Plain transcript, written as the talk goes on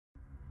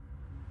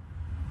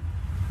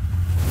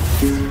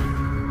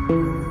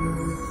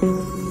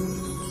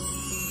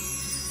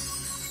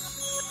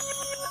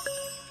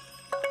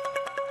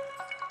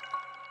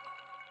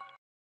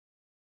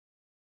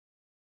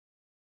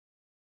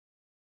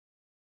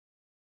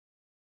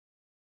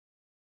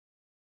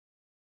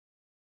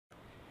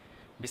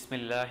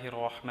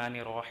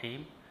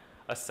Bismillahirrahmanirrahim.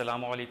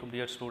 Assalamu alaikum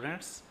dear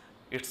students.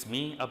 It's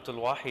me Abdul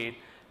Wahid,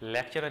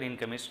 lecturer in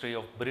chemistry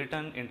of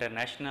Britain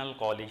International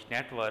College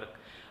Network.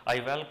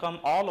 I welcome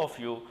all of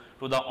you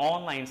to the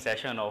online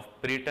session of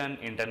Britain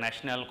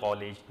International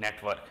College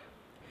Network.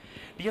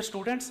 Dear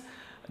students,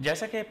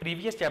 जैसा कि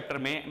previous chapter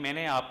में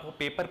मैंने आपको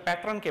paper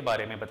pattern के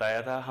बारे में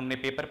बताया था, हमने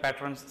पेपर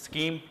पैटर्न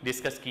स्कीम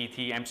डिस्कस की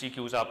थी,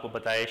 एमसीक्यूज़ आपको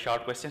बताए,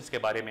 शॉर्ट क्वेश्चंस के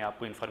बारे में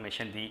आपको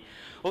इन्फॉर्मेशन दी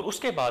और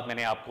उसके बाद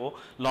मैंने आपको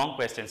लॉन्ग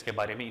क्वेश्चंस के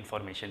बारे में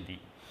इन्फॉर्मेशन दी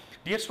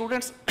डियर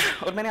स्टूडेंट्स।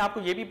 और मैंने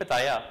आपको ये भी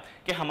बताया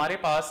कि हमारे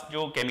पास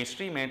जो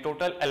केमिस्ट्री में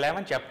टोटल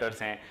 11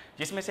 चैप्टर्स हैं,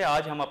 जिसमें से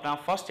आज हम अपना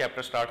फर्स्ट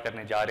चैप्टर स्टार्ट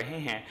करने जा रहे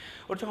हैं।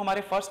 और जो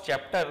हमारे फर्स्ट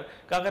चैप्टर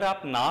का अगर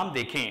आप नाम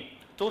देखें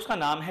तो उसका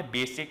नाम है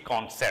बेसिक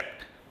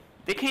कॉन्सेप्ट।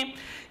 देखें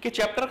कि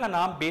चैप्टर का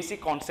नाम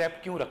बेसिक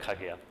कॉन्सेप्ट क्यों रखा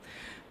गया।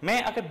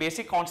 मैं अगर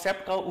बेसिक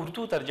कॉन्सेप्ट का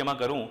उर्दू तर्जमा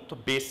करूं तो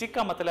बेसिक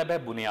का मतलब है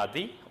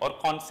बुनियादी और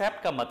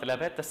कॉन्सेप्ट का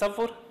मतलब है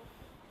तसव्वुर।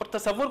 और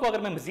तसव्वुर को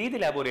अगर मैं मजीद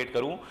इलेबोरेट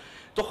करूं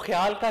तो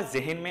ख्याल का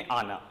जहन में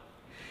आना,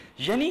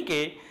 यानी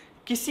कि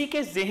किसी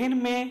के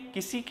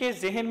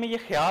जहन में ये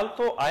ख्याल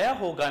तो आया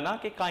होगा ना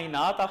कि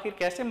कायनात आखिर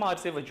कैसे मार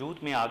से वजूद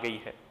में आ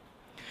गई है।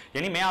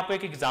 यानी मैं आपको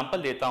एक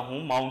एग्जांपल देता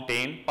हूं,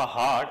 माउंटेन,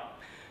 पहाड़,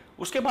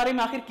 उसके बारे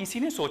में आखिर किसी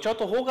ने सोचा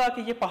तो होगा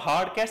कि ये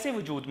पहाड़ कैसे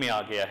वजूद में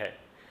आ गया है,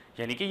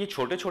 यानी कि ये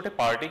छोटे छोटे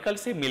पार्टिकल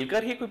से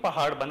मिलकर ही कोई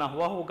पहाड़ बना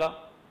हुआ होगा।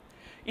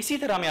 इसी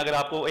तरह मैं अगर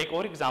आपको एक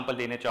और एग्जांपल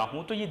देना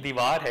चाहूं तो ये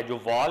दीवार है, जो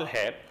वॉल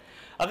है,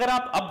 अगर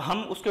अब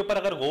हम उसके ऊपर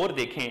अगर गौर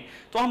देखें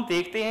तो हम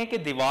देखते हैं कि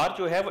दीवार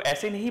जो है वो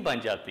ऐसे नहीं बन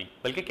जाती,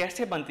 बल्कि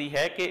कैसे बनती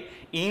है कि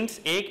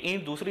एक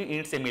ईंट दूसरी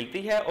ईंट से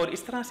मिलती है और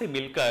इस तरह से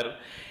मिलकर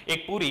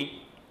एक पूरी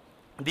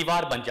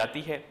दीवार बन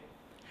जाती है।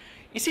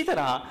 इसी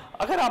तरह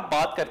अगर आप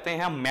बात करते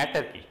हैं हम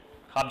मैटर की,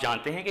 आप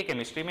जानते हैं कि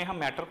केमिस्ट्री में हम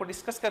मैटर को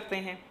डिस्कस करते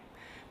हैं।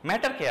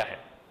 मैटर क्या है?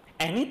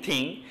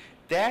 Anything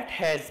that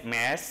has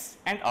mass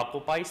and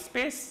occupy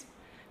space.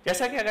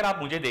 जैसा कि अगर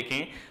आप मुझे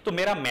देखें तो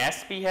मेरा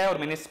मास भी है और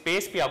मैंने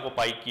स्पेस भी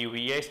ऑक्यूपाई की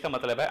हुई है। इसका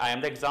मतलब है I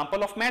am the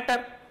example of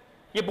matter.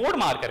 ये बोर्ड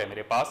मार्कर है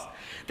मेरे पास,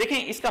 देखें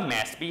इसका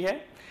मास भी है,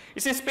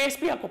 इसे स्पेस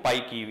भी ऑक्यूपाई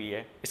की हुई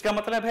है। इसका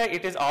मतलब है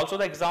it is also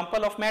the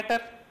example of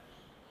matter.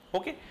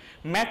 Okay,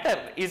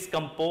 matter is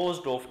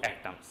composed of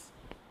atoms.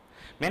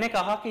 मैंने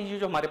कहा कि ये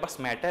जो हमारे पास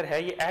मैटर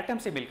है ये एटम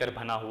से मिलकर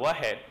बना हुआ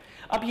है।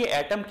 अब ये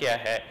एटम क्या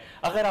है?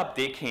 अगर आप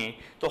देखें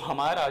तो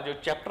हमारा जो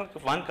चैप्टर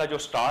 1 का जो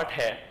स्टार्ट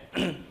है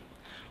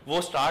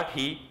वो स्टार्ट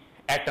ही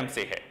एटम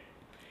से है।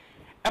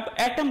 अब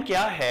एटम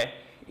क्या है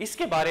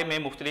इसके बारे में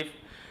मुख्तलिफ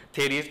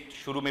थेरीज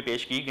शुरू में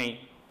पेश की गई।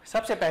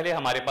 सबसे पहले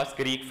हमारे पास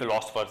ग्रीक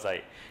फिलोसफर्स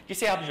आए,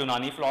 जिसे आप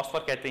यूनानी फिलोसफर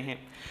कहते हैं।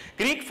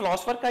 ग्रीक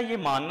फिलोसफर का ये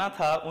मानना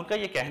था, उनका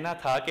ये कहना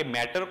था कि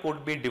matter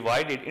could be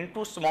divided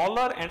into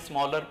smaller and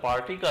smaller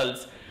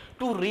particles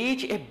to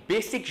reach a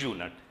basic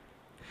unit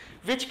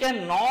which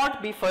cannot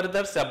be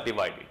further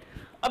subdivided।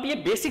 अब ये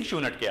बेसिक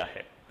यूनिट क्या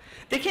है?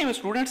 देखिए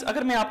स्टूडेंट्स,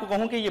 अगर मैं आपको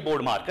कहूं कि ये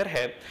बोर्ड मार्कर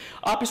है,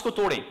 आप इसको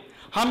तोड़ें,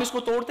 हम इसको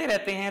तोड़ते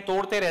रहते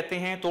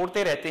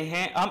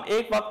हैं, हम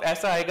एक वक्त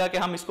ऐसा आएगा कि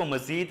हम इसको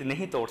मजीद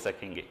नहीं तोड़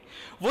सकेंगे।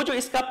 वो जो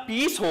इसका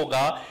पीस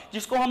होगा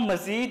जिसको हम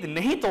मजीद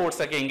नहीं तोड़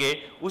सकेंगे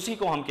उसी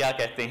को हम क्या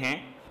कहते हैं?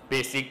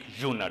 Basic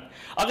unit.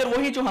 अगर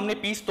वही जो हमने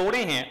पीस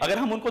तोड़े हैं अगर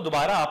हम उनको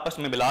दोबारा आपस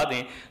में मिला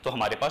दें तो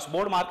हमारे पास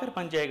बोर्ड मार्कर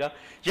बन जाएगा।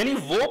 यानी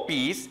वो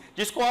पीस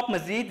जिसको आप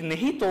मजीद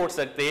नहीं तोड़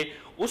सकते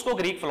उसको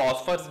ग्रीक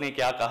फिलोसफर्स ने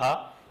क्या कहा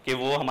कि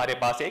वो हमारे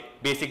पास एक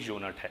बेसिक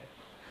यूनिट है।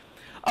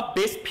 अब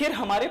फिर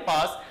हमारे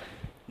पास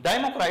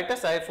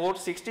डेमोक्राइटस आए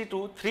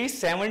 462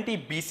 370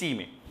 बीसी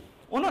में।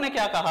 उन्होंने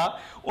क्या कहा?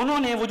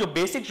 उन्होंने वो जो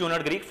बेसिक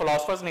यूनिट ग्रीक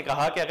फिलोसफर्स ने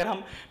कहा कि अगर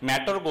हम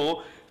मैटर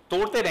को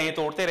तोड़ते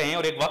रहें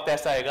और एक वक्त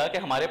ऐसा आएगा कि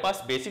हमारे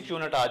पास बेसिक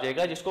यूनिट आ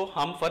जाएगा जिसको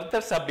हम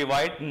फर्दर सब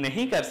डिवाइड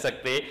नहीं कर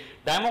सकते।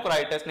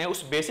 डेमोक्राइटस ने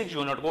उस बेसिक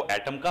यूनिट को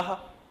एटम कहा।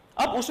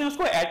 अब उसने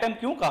उसको एटम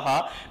क्यों कहा?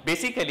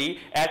 Basically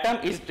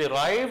atom is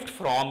derived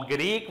from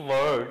Greek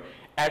word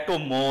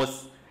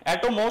atomos.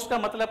 Atomos का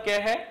मतलब क्या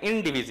है?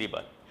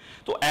 इनडिविजिबल।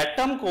 तो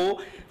एटम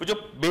को जो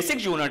बेसिक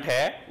यूनिट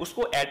है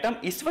उसको एटम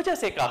इस वजह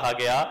से कहा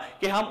गया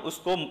कि हम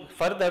उसको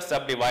फर्दर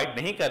सब डिवाइड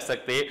नहीं कर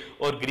सकते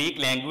और ग्रीक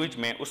लैंग्वेज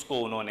में उसको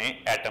उन्होंने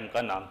एटम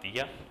का नाम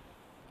दिया।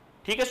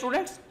 ठीक है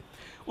स्टूडेंट्स,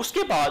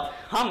 उसके बाद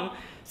हम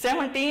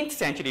 17th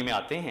सेंचुरी में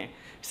आते हैं।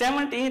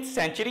 17th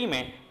सेंचुरी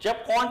में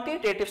जब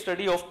quantitative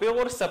study of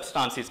pure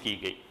substances की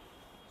गई।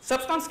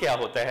 सब्सटेंस क्या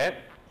होता है?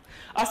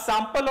 A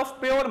sample of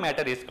pure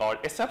matter is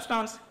called a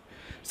substance.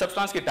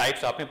 Substance की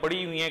टाइप्स आपने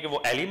पढ़ी हुई है कि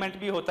वो एलिमेंट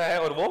भी होता है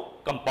और वो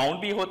कंपाउंड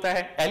भी होता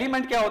है।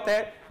 एलिमेंट क्या होता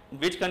है?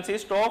 Which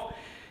consist of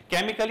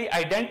chemically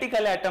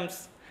identical atoms.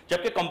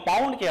 जबकि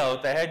कंपाउंड क्या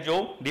होता है?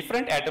 जो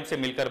डिफरेंट एटम से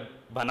मिलकर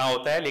बना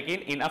होता है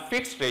लेकिन इन a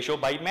fixed ratio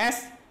by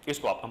mass,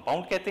 इसको आप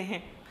कंपाउंड कहते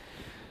हैं।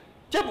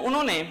 जब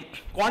उन्होंने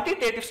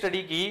क्वांटिटेटिव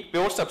स्टडी की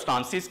प्योर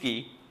सब्सटेंसेस की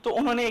तो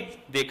उन्होंने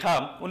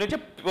देखा, उन्हें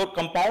जब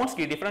कंपाउंड्स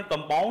की डिफरेंट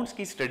कंपाउंड्स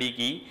की स्टडी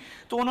की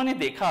तो उन्होंने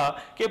देखा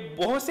कि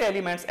बहुत से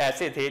एलिमेंट्स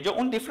ऐसे थे जो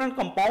उन डिफरेंट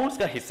कंपाउंड्स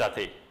का हिस्सा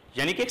थे।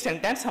 यानी कि एक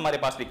सेंटेंस हमारे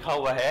पास लिखा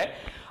हुआ है,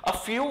 a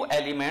few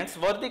elements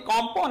were the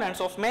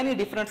components of many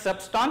different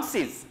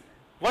substances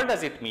what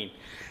does it mean?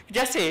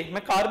 जैसे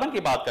मैं कार्बन की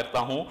बात करता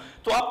हूं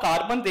तो आप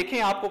कार्बन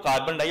देखें, आपको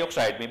कार्बन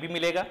डाइऑक्साइड में भी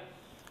मिलेगा,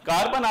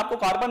 कार्बन आपको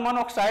कार्बन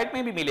मोनोऑक्साइड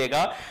में भी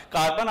मिलेगा,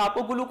 कार्बन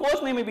आपको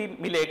ग्लूकोज में भी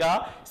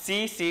मिलेगा,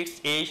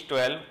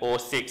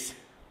 C6H12O6।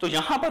 तो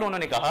यहां पर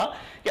उन्होंने कहा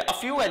कि a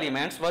few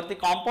elements were the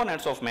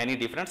components of many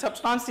different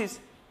substances.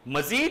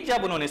 मजीद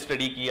जब उन्होंने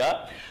स्टडी किया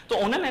तो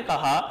उन्होंने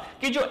कहा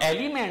कि जो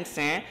एलिमेंट्स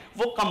हैं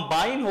वो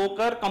कंबाइन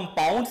होकर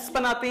कंपाउंड्स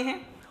बनाते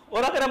हैं,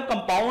 और अगर हम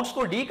कंपाउंड्स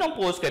को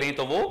डीकंपोज करें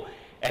तो वो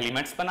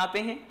एलिमेंट्स बनाते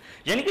हैं।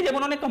 यानी कि जब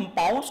उन्होंने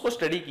कंपाउंड्स को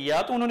स्टडी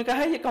किया तो उन्होंने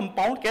कहा ये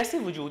कंपाउंड कैसे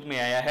वजूद में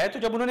आया है, तो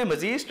जब उन्होंने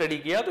मजीद स्टडी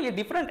किया तो ये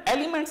डिफरेंट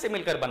एलिमेंट्स से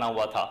मिलकर बना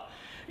हुआ था।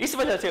 इस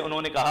वजह से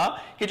उन्होंने कहा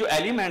कि जो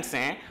एलिमेंट्स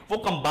हैं वो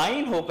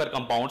कंबाइन होकर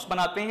कंपाउंड्स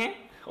बनाते हैं,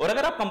 और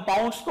अगर आप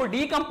कंपाउंड्स को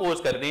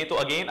डीकंपोज कर दें तो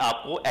अगेन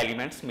आपको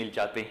एलिमेंट्स मिल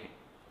जाते हैं।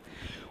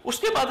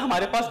 उसके बाद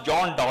हमारे पास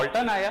जॉन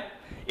डाल्टन आया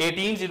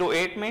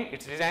 1808 में।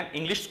 It's an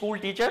English school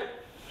teacher.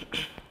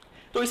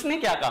 तो इसने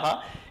क्या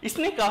कहा?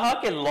 इसने कहा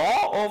कि law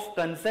of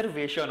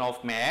conservation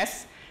of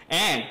mass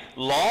and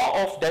law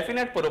of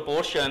definite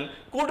proportion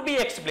could be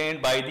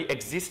explained by the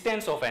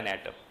existence of an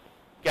atom.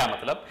 क्या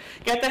मतलब?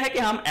 कहता है कि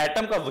हम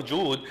एटम का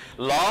वजूद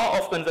law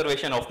of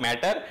conservation of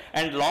matter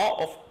and law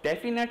of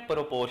definite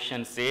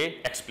proportion से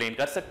एक्सप्लेन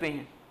कर सकते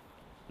हैं।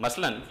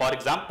 मसलन for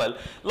example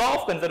law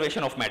of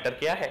conservation of matter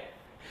क्या है?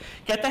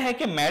 कहता है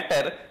कि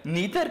matter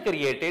neither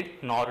created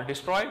nor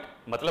destroyed,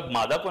 मतलब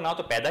मादा को ना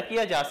तो पैदा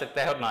किया जा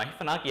सकता है और ना ही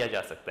फना किया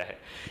जा सकता है।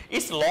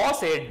 इस लॉ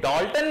से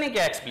डाल्टन ने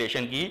क्या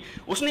एक्सप्लेनेशन की?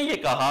 उसने ये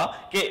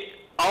कहा कि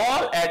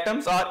ऑल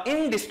एटम्स आर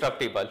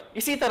इनडिस्ट्रक्टिबल।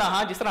 इसी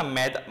तरह जिस तरह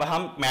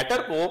हम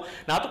मैटर को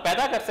ना तो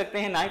पैदा कर सकते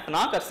हैं ना ही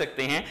फना कर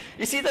सकते हैं,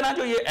 इसी तरह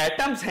जो ये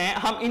एटम्स हैं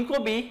हम इनको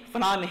भी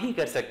फना नहीं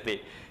कर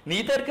सकते,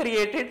 नीदर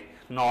क्रिएटेड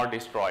नॉर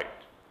डिस्ट्रॉयड।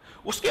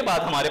 उसके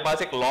बाद हमारे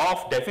पास एक लॉ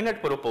ऑफ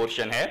डेफिनेट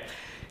प्रोपोर्शन है।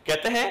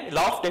 कहते हैं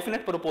लॉ ऑफ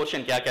डेफिनेट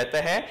प्रोपोर्शन क्या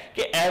कहता है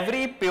कि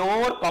every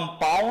pure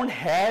compound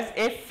has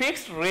a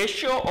fixed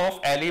ratio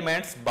of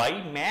elements by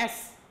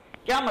mass.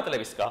 क्या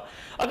मतलब इसका?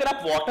 अगर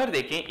आप वाटर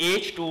देखें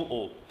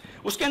H2O,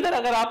 उसके अंदर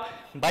अगर आप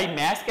बाय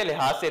मास के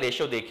लिहाज से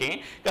रेशियो देखें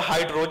कि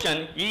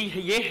हाइड्रोजन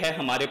ये है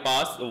हमारे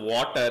पास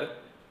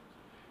वाटर,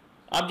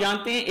 आप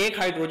जानते हैं एक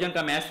हाइड्रोजन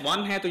का मास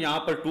 1 है तो यहां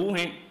पर 2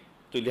 है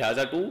तो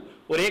लिहाजा 2,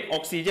 और एक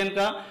ऑक्सीजन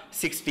का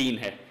 16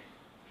 है।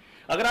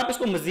 अगर आप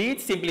इसको मजीद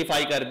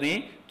सिंप्लीफाई कर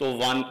दें तो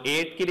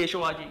 1:8 की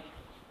रेशो आ जाएगी।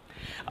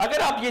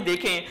 अगर आप ये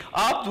देखें,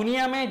 आप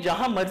दुनिया में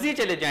जहां मर्जी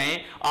चले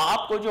जाएं,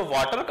 आपको जो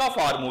वाटर का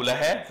फार्मूला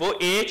है वो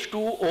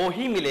H2O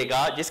ही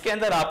मिलेगा, जिसके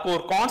अंदर आपको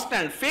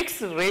कांस्टेंट फिक्स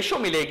रेशो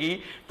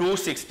मिलेगी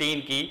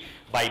 216 की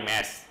बाय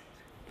मास।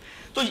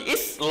 तो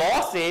इस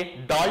लॉ से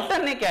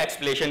डाल्टन ने क्या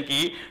एक्सप्लेनेशन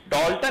की?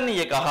 डाल्टन ने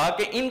ये कहा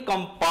कि इन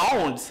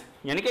कंपाउंड्स,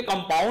 यानी कि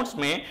कंपाउंड्स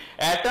में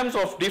atoms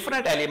of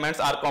different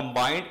elements are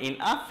combined in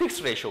a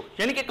fixed ratio.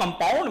 यानी कि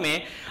कंपाउंड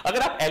में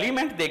अगर आप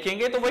एलिमेंट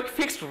देखेंगे तो वो एक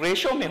फिक्स्ड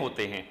रेशो में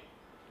होते हैं।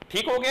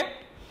 ठीक हो गया?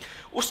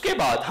 उसके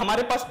बाद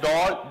हमारे पास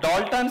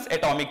डाल्टन्स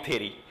एटॉमिक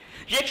थ्योरी।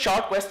 ये एक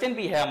शॉर्ट क्वेश्चन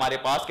भी है हमारे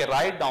पास कि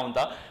write down the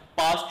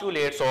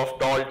postulates of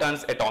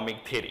Dalton's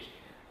atomic theory.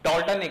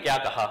 Dalton ने क्या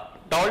कहा?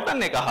 डाल्टन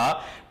ने कहा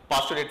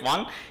पोस्टुलेट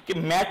 1 कि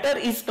matter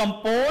is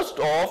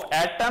composed of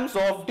atoms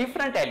of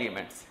different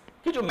elements,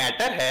 कि जो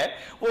मैटर है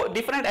वो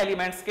डिफरेंट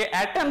एलिमेंट्स के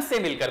एटम्स से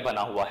मिलकर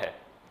बना हुआ है।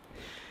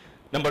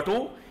 Number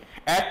 2,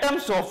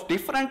 atoms of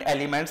different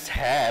elements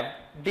have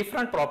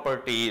different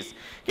properties,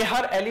 कि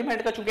हर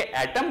एलिमेंट का चूंकि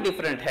एटम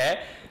डिफरेंट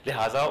है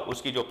लिहाजा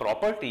उसकी जो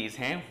प्रॉपर्टीज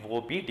हैं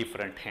वो भी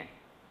डिफरेंट हैं।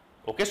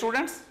 ओके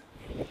स्टूडेंट्स,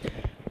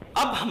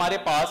 अब हमारे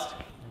पास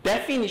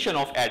डेफिनेशन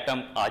ऑफ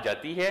एटम आ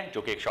जाती है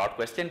जो कि एक शॉर्ट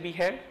क्वेश्चन भी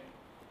है।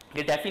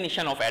 ये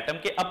डेफिनेशन ऑफ एटम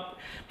के अब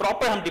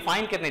प्रॉपर हम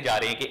डिफाइन करने जा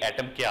रहे हैं कि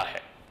एटम क्या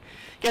है।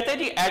 कहते हैं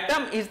जी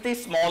atom is the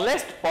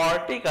smallest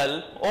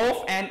particle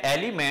of an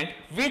element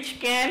which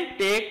can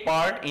take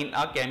part in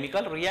a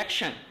chemical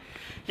reaction.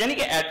 यानी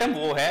कि एटम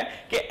वो है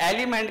कि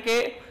एलिमेंट के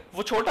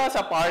वो छोटा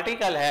सा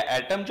पार्टिकल है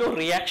एटम जो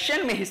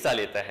रिएक्शन में हिस्सा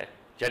लेता है।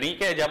 यानी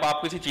कि जब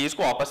आप किसी चीज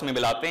को आपस में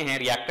मिलाते हैं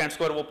रिएक्टेंट्स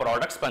को और वो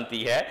प्रोडक्ट्स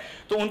बनती है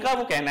तो उनका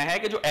वो कहना है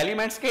कि जो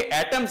एलिमेंट्स के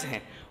एटम्स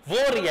हैं वो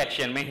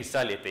रिएक्शन में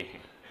हिस्सा लेते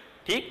हैं।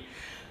 ठीक,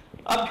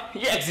 अब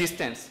ये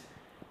एग्जिस्टेंस,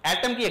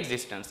 एटम की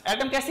एग्जिस्टेंस,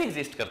 एटम कैसे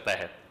एग्जिस्ट करता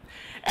है?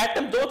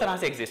 एटम दो तरह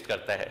से एग्जिस्ट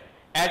करता है।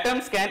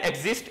 Atoms can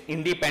exist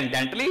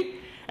independently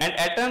and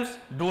atoms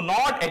do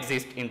not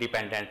exist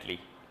independently.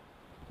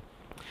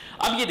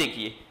 अब ये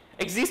देखिए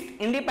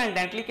एग्जिस्ट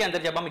इंडिपेंडेंटली के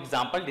अंदर जब हम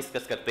एग्जांपल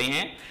डिस्कस करते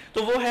हैं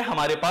तो वो है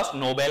हमारे पास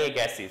noble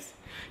gases,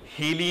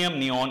 helium,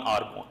 neon,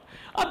 argon.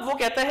 अब वो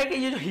कहता है कि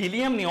ये जो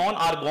हीलियम, नियॉन,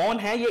 आर्गोन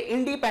है ये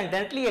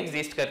इंडिपेंडेंटली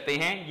एग्जिस्ट करते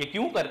हैं। ये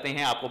क्यों करते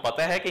हैं? आपको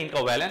पता है कि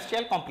इनका वैलेंस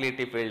शेल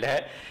कॉम्पिटिटिव फील्ड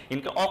है,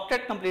 इनका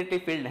ऑक्टेट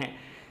कॉम्पिटिटिव फील्ड है,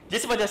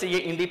 जिस वजह से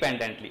ये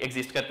इंडिपेंडेंटली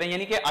एग्जिस्ट करते हैं,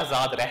 यानी कि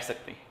आजाद रह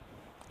सकते हैं।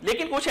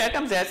 लेकिन कुछ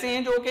एटम्स ऐसे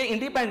हैं जो कि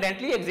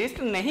इंडिपेंडेंटली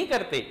एग्जिस्ट नहीं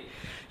करते,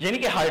 यानी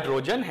कि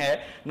हाइड्रोजन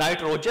है,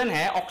 नाइट्रोजन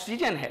है,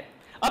 ऑक्सीजन है।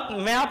 अब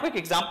मैं आपको एक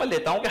एग्जांपल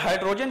देता हूं कि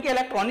हाइड्रोजन की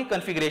इलेक्ट्रॉनिक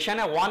कॉन्फ़िगरेशन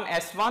है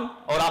 1s1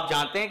 और आप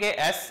जानते हैं कि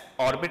s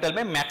ऑर्बिटल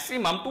में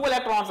मैक्सिमम 2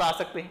 इलेक्ट्रॉन्स आ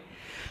सकते हैं।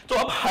 तो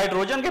अब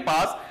हाइड्रोजन के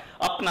पास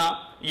अपना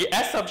ये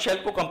s सब शेल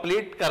को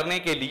कंप्लीट करने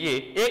के लिए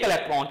एक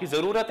इलेक्ट्रॉन की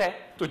जरूरत है।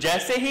 तो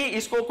जैसे ही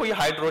इसको कोई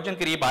हाइड्रोजन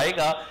करीब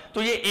आएगा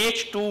तो ये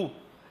H2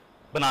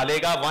 बना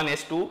लेगा,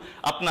 1s2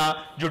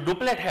 अपना जो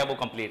डुप्लेट है वो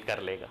कंप्लीट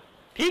कर लेगा।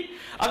 ठीक,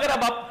 अगर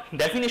अब आप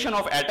डेफिनेशन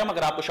ऑफ एटम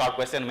अगर आपको शॉर्ट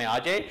क्वेश्चन में आ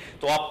जाए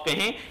तो आप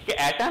कहें कि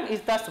atom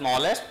is the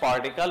smallest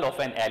particle of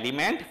an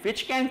element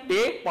which can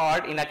take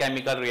part in a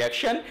chemical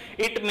reaction,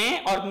 it may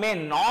और may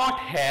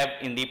not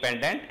have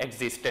independent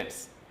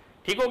existence.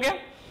 ठीक हो गया।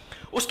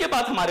 उसके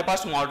बाद हमारे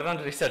पास मॉडर्न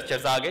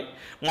रिसर्चर्स आ गए।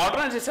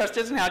 मॉडर्न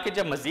रिसर्चर्स ने आके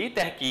जब मजीद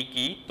तहकीक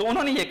की तो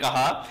उन्होंने ये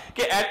कहा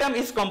कि atom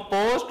is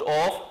composed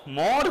of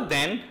more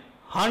than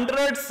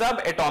 100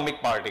 सब एटॉमिक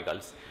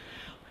पार्टिकल्स,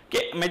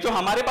 कि में जो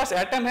हमारे पास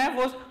एटम है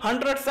वो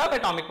 100 सब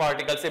एटॉमिक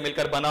पार्टिकल से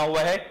मिलकर बना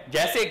हुआ है,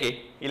 जैसे कि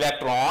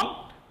electron,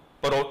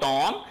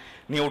 proton,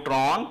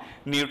 neutron,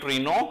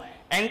 neutrino,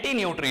 anti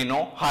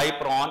neutrino,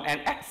 हाइप्रोन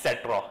and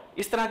etcetera.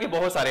 इस तरह के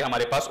बहुत सारे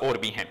हमारे पास और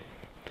भी हैं।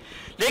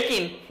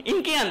 लेकिन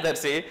इनके अंदर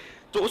से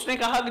तो उसने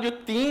कहा कि जो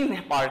 3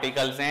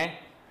 पार्टिकल्स हैं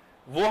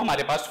वो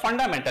हमारे पास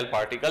फंडामेंटल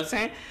पार्टिकल्स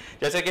हैं,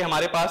 जैसे कि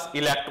हमारे पास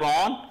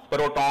इलेक्ट्रॉन,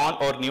 प्रोटॉन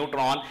और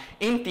न्यूट्रॉन,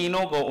 इन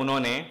तीनों को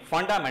उन्होंने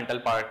फंडामेंटल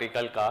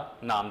पार्टिकल का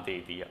नाम दे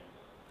दिया।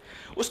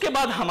 उसके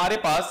बाद हमारे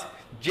पास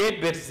जे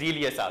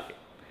बेrzelius आ गए।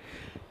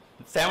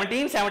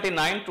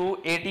 1779 टू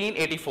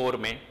 1884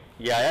 में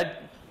ये आया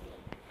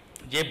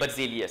जे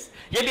बेrzelius।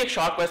 ये भी एक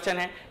शॉर्ट क्वेश्चन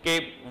है कि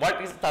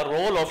what is the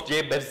role of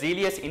J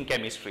बेrzelius in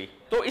chemistry.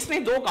 तो इसने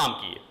 2 काम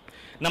किए।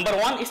 नंबर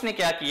 1, इसने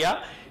क्या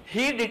किया,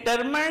 he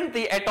determined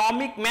the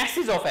atomic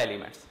masses of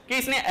elements, कि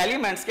इसने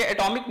एलिमेंट्स के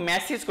एटॉमिक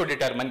मैसेज को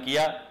डिटरमिन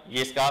किया,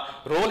 ये इसका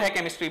रोल है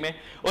केमिस्ट्री में।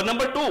 और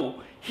number 2,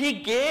 he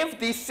gave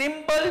the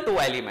symbol to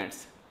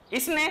elements,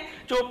 इसने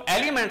जो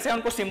एलिमेंट्स हैं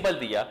उनको सिंबल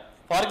दिया।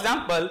 फॉर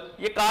एग्जांपल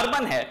ये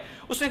कार्बन है,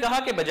 उसने कहा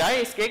कि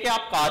बजाय इसके कि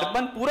आप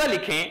कार्बन पूरा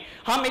लिखें,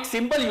 हम एक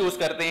सिंबल यूज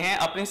करते हैं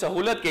अपनी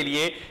सहूलत के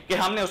लिए कि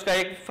हमने उसका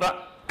एक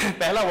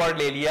पहला वर्ड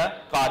ले लिया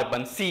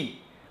कार्बन, सी।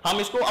 हम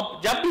इसको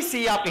अब जब भी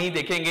सी आप कहीं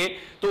देखेंगे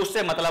तो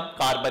उससे मतलब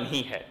कार्बन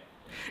ही है।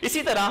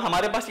 इसी तरह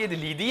हमारे पास ये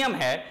लिथियम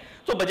है,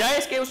 तो बजाय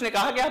इसके उसने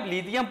कहा कि आप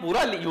लिथियम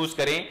पूरा यूज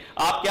करें,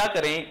 आप क्या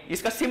करें,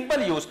 इसका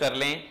सिंपल यूज कर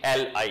लें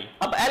Li।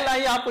 अब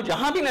Li आपको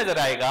जहां भी नजर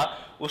आएगा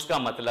उसका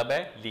मतलब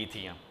है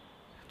लिथियम।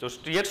 तो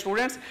डियर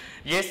स्टूडेंट्स,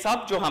 ये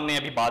सब जो हमने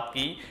अभी बात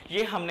की,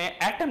 ये हमने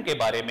एटम के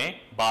बारे में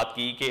बात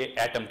की कि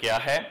एटम क्या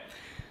है,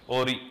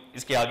 और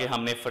इसके आगे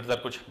हमने फर्दर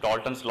कुछ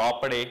डाल्टन्स लॉ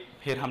पढ़े,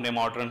 फिर हमने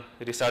मॉडर्न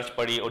रिसर्च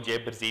पढ़ी और जे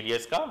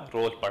बेrzelius का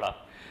रोल पढ़ा।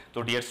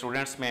 तो डियर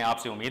स्टूडेंट्स, मैं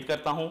आपसे उम्मीद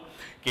करता हूं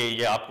कि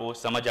ये आपको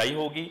समझ आई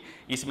होगी।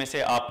 इसमें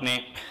से आपने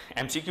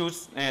MCQs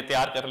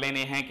तैयार कर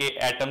लेने हैं कि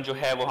एटम जो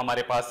है वो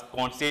हमारे पास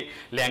कौन से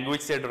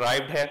लैंग्वेज से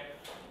डिराइव्ड है,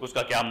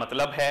 उसका क्या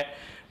मतलब है।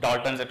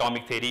 डाल्टन्स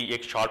एटॉमिक थ्योरी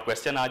एक शॉर्ट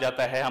क्वेश्चन आ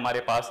जाता है हमारे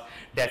पास।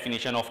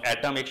 डेफिनेशन ऑफ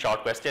एटम एक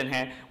शॉर्ट क्वेश्चन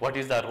है। What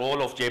is the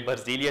role of J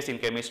बेrzelius in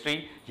chemistry,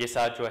 ये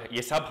सब जो है,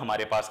 ये सब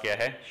हमारे पास क्या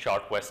है,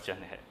 शॉर्ट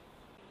क्वेश्चन है।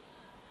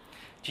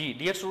 जी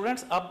डियर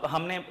स्टूडेंट्स, अब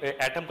हमने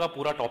एटम का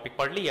पूरा टॉपिक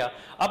पढ़ लिया।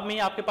 अब मैं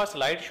आपके पास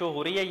स्लाइड शो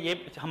हो रही है,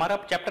 ये हमारा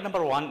चैप्टर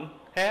नंबर 1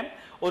 है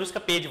और उसका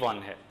पेज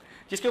 1 है,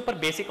 जिसके ऊपर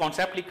बेसिक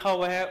कॉन्सेप्ट लिखा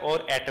हुआ है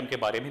और एटम के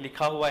बारे में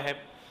लिखा हुआ है।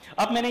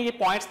 अब मैंने ये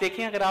पॉइंट्स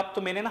देखे अगर आप,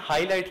 तो मैंने ना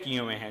हाईलाइट किए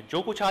हुए हैं।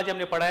 जो कुछ आज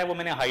हमने पढ़ा है वो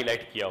मैंने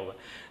हाईलाइट किया हुआ है।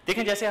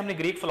 देखें, जैसे हमने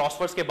ग्रीक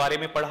फिलोसफर्स के बारे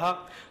में पढ़ा,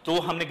 तो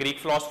हमने ग्रीक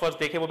फिलोसफर्स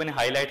देखे, वो मैंने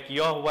हाईलाइट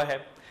किया हुआ है।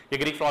 ये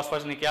ग्रीक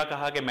फिलोसफर्स ने क्या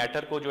कहा कि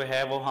मैटर को जो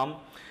है वो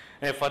हम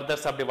फर्दर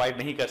सब डिवाइड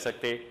नहीं कर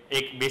सकते,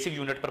 एक बेसिक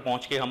यूनिट पर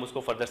पहुंच के हम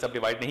उसको फर्दर सब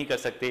डिवाइड नहीं कर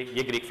सकते।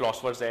 ये ग्रीक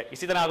फिलोसफर्स है।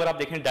 इसी तरह अगर आप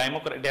देखें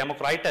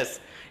डेमोक्राइटस,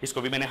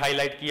 इसको भी मैंने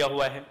हाईलाइट किया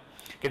हुआ है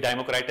कि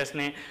डेमोक्राइटस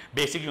ने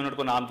बेसिक यूनिट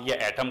को नाम दिया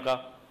एटम का।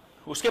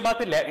 उसके बाद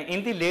फिर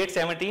इन दी लेट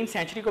 17th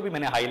सेंचुरी को भी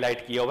मैंने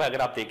हाईलाइट किया हुआ है।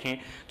 अगर आप देखें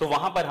तो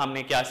वहां पर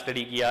हमने क्या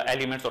स्टडी किया,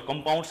 एलिमेंट्स और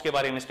कंपाउंड्स के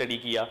बारे में स्टडी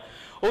किया।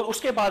 और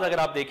उसके बाद अगर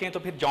आप देखें तो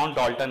फिर जॉन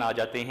डाल्टन आ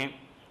जाते हैं।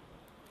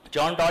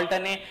 जॉन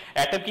डाल्टन ने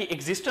एटम की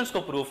एग्जिस्टेंस को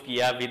प्रूव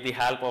किया with the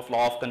help of law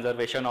of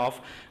conservation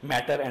of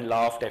matter and law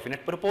of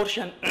definite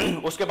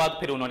proportion. उसके बाद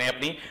फिर उन्होंने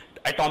अपनी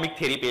एटॉमिक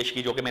थ्योरी पेश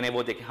की, जो कि मैंने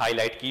वो देखे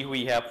हाईलाइट की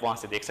हुई है, आप वहां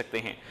से देख सकते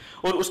हैं।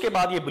 और उसके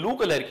बाद ये ब्लू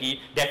कलर की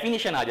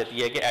डेफिनेशन आ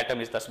जाती है कि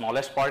atom is the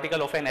smallest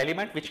particle of an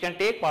element which can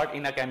take part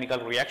in a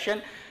chemical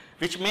reaction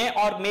which may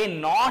और may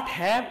not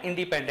have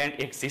independent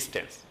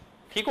existence.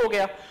 ठीक हो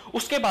गया।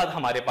 उसके बाद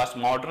हमारे पास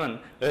मॉडर्न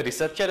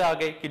रिसर्चर आ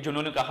गए कि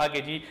जिन्होंने कहा कि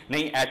जी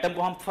नहीं, एटम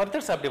को हम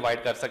फर्दर सब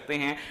डिवाइड कर सकते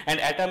हैं and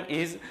atom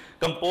is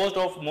composed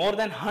of more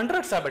than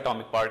 100 सब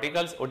एटॉमिक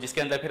पार्टिकल्स। और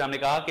जिसके अंदर फिर हमने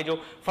कहा कि जो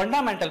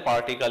फंडामेंटल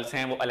पार्टिकल्स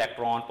हैं वो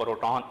इलेक्ट्रॉन,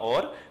 प्रोटॉन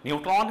और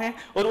न्यूट्रॉन है।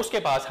 और उसके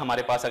पास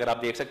हमारे पास अगर आप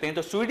देख सकते हैं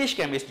तो स्वीडिश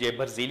केमिस्ट जे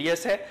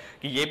बेrzelius है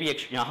कि ये भी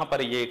एक यहाँ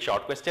पर ये एक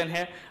शॉर्ट क्वेश्चन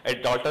है।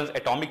 डाल्टन्स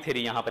एटॉमिक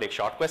थ्योरी यहाँ पर एक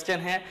शॉर्ट क्वेश्चन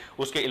है।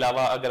 उसके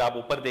अलावा अगर आप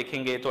ऊपर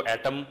देखेंगे तो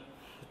एटम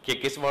कि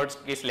किस वर्ड्स,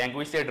 किस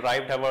लैंग्वेज से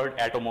डिराइव्ड है वर्ड,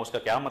 एटोमोस का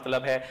क्या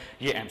मतलब है,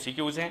 ये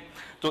MCQs हैं।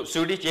 तो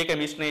स्वीडिश जे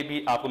केमिस्ट ने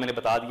भी आपको मैंने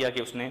बता दिया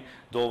कि उसने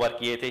 2 वर्क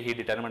किए थे। ही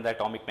determined the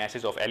atomic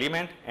message of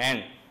element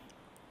and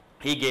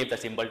he gave the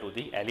symbol to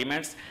the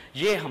elements.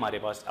 ये हमारे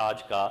पास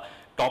आज का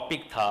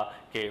टॉपिक था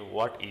कि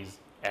what is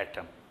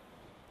atom.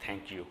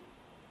 Thank you.